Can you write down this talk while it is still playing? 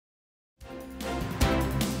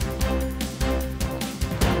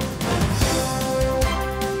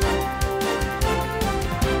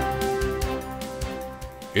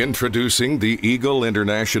Introducing the Eagle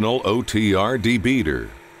International OTR Debeader,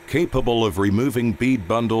 capable of removing bead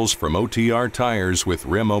bundles from OTR tires with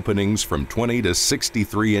rim openings from 20 to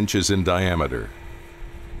 63 inches in diameter.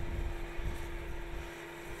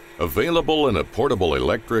 Available in a portable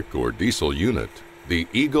electric or diesel unit, the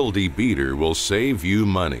Eagle Debeader will save you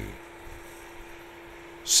money.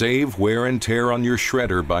 Save wear and tear on your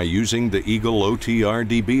shredder by using the Eagle OTR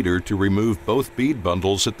Debeader to remove both bead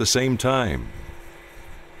bundles at the same time.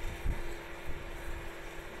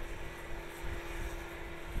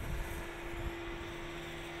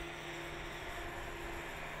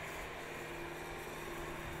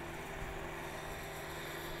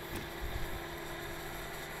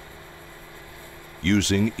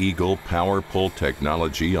 Using Eagle Power Pull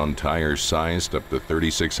technology on tires sized up to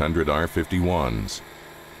 3600 R51s,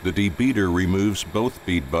 the Debeader removes both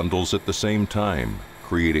bead bundles at the same time,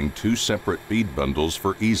 creating two separate bead bundles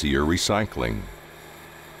for easier recycling.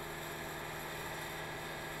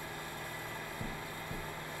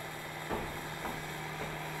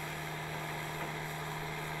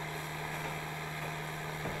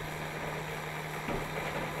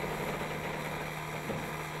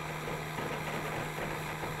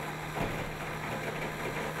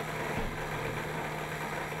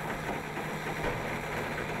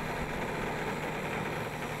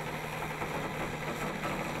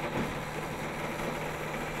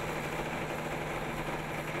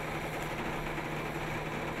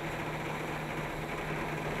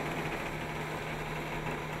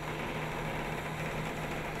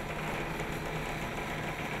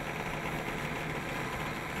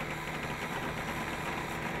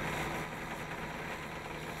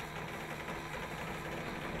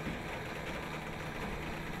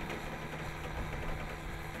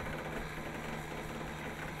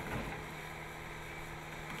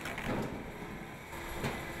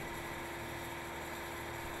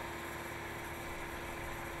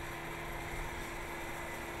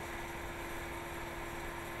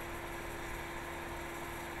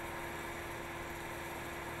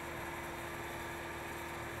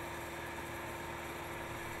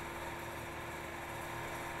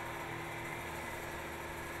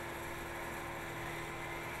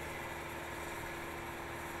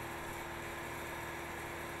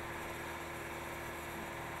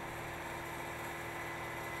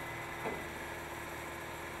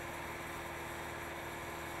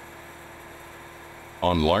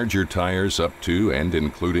 On larger tires up to and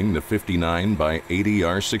including the 59 by 80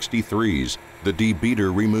 R63s, the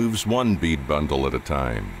Debeader removes one bead bundle at a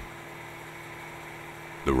time.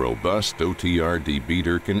 The robust OTR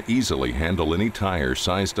Debeader can easily handle any tire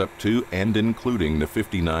sized up to and including the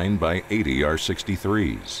 59 by 80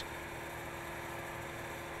 R63s.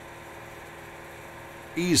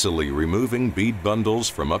 Easily removing bead bundles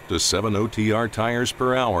from up to 7 OTR tires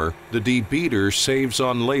per hour, the Debeader saves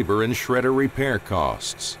on labor and shredder repair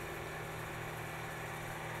costs.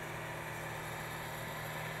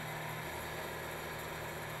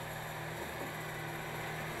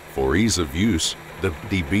 For ease of use, the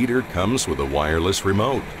Debeader comes with a wireless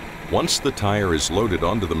remote. Once the tire is loaded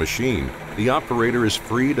onto the machine, the operator is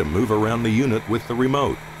free to move around the unit with the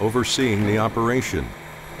remote, overseeing the operation.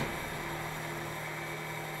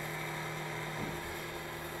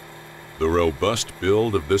 The robust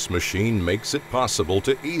build of this machine makes it possible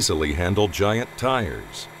to easily handle giant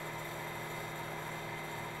tires.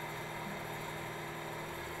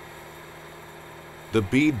 The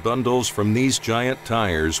bead bundles from these giant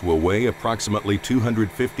tires will weigh approximately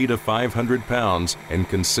 250 to 500 pounds and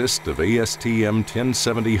consist of ASTM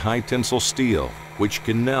 1070 high-tensile steel, which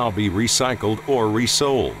can now be recycled or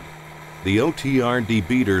resold. The OTR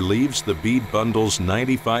Debeader leaves the bead bundles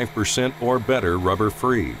 95% or better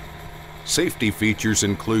rubber-free. Safety features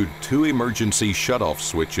include 2 emergency shutoff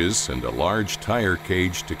switches and a large tire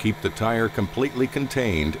cage to keep the tire completely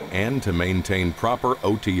contained and to maintain proper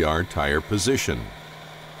OTR tire position.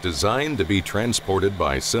 Designed to be transported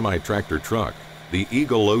by semi-tractor truck, the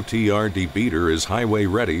Eagle OTR Debeader is highway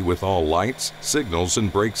ready with all lights, signals,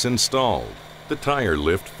 and brakes installed. The tire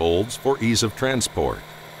lift folds for ease of transport.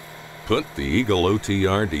 Put the Eagle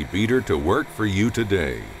OTR Debeader to work for you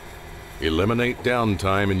today. Eliminate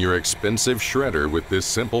downtime in your expensive shredder with this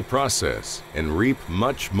simple process and reap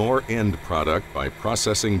much more end product by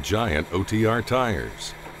processing giant OTR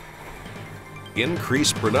tires.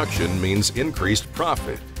 Increased production means increased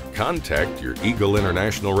profit. Contact your Eagle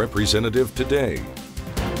International representative today.